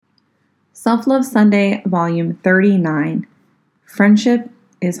Self-Love Sunday, Volume 39. Friendship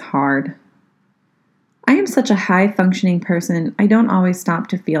is hard. I am such a high-functioning person, I don't always stop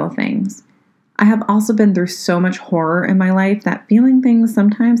to feel things. I have also been through so much horror in my life that feeling things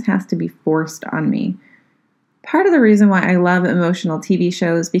sometimes has to be forced on me. Part of the reason why I love emotional TV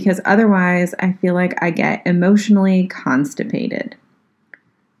shows because otherwise I feel like I get emotionally constipated.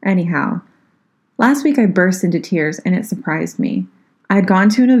 Anyhow, last week I burst into tears and it surprised me. I had gone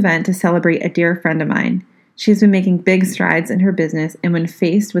to an event to celebrate a dear friend of mine. She has been making big strides in her business, and when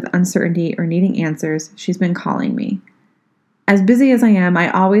faced with uncertainty or needing answers, she's been calling me. As busy as I am,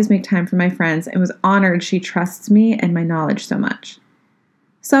 I always make time for my friends and was honored she trusts me and my knowledge so much.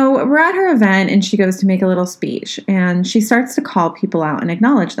 So we're at her event and she goes to make a little speech, and she starts to call people out and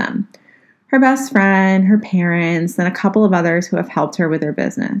acknowledge them. Her best friend, her parents, and a couple of others who have helped her with her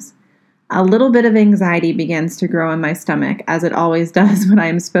business. A little bit of anxiety begins to grow in my stomach, as it always does when I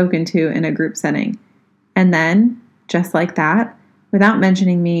am spoken to in a group setting. And then, just like that, without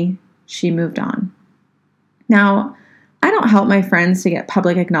mentioning me, she moved on. Now, I don't help my friends to get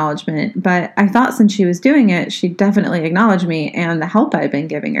public acknowledgement, but I thought since she was doing it, she'd definitely acknowledge me and the help I've been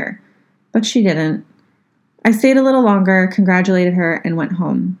giving her. But she didn't. I stayed a little longer, congratulated her, and went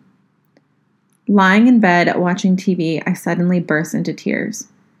home. Lying in bed watching TV, I suddenly burst into tears.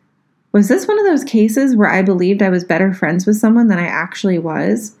 Was this one of those cases where I believed I was better friends with someone than I actually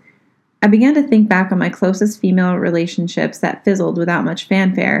was? I began to think back on my closest female relationships that fizzled without much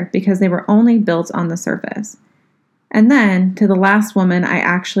fanfare because they were only built on the surface. And then, to the last woman I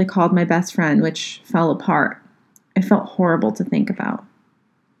actually called my best friend, which fell apart. It felt horrible to think about.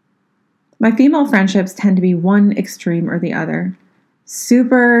 My female friendships tend to be one extreme or the other.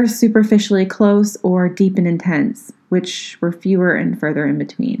 Super superficially close or deep and intense, which were fewer and further in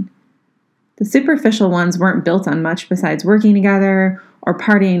between. The superficial ones weren't built on much besides working together or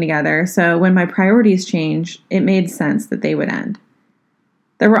partying together, so when my priorities changed, it made sense that they would end.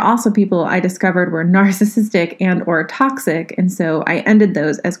 There were also people I discovered were narcissistic and or toxic, and so I ended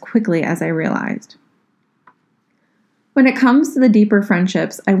those as quickly as I realized. When it comes to the deeper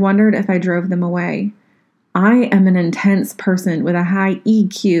friendships, I wondered if I drove them away. I am an intense person with a high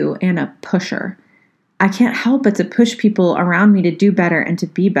EQ and a pusher. I can't help but to push people around me to do better and to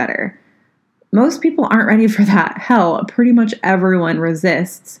be better. Most people aren't ready for that. Hell, pretty much everyone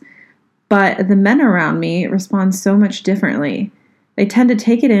resists. But the men around me respond so much differently. They tend to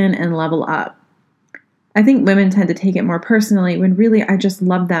take it in and level up. I think women tend to take it more personally when really I just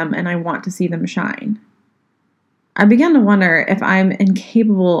love them and I want to see them shine. I began to wonder if I'm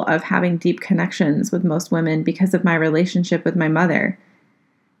incapable of having deep connections with most women because of my relationship with my mother.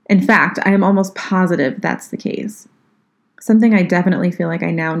 In fact, I am almost positive that's the case. Something I definitely feel like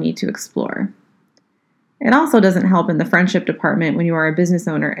I now need to explore. It also doesn't help in the friendship department when you are a business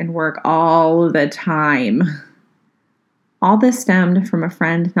owner and work all the time. All this stemmed from a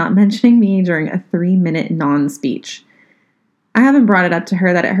friend not mentioning me during a 3-minute non-speech. I haven't brought it up to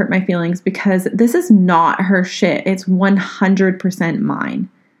her that it hurt my feelings because this is not her shit. It's 100% mine.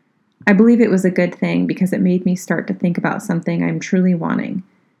 I believe it was a good thing because it made me start to think about something I'm truly wanting.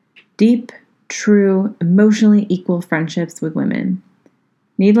 Deep, true, emotionally equal friendships with women.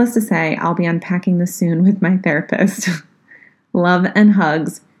 Needless to say, I'll be unpacking this soon with my therapist. Love and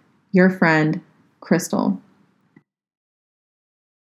hugs, your friend, Crystal.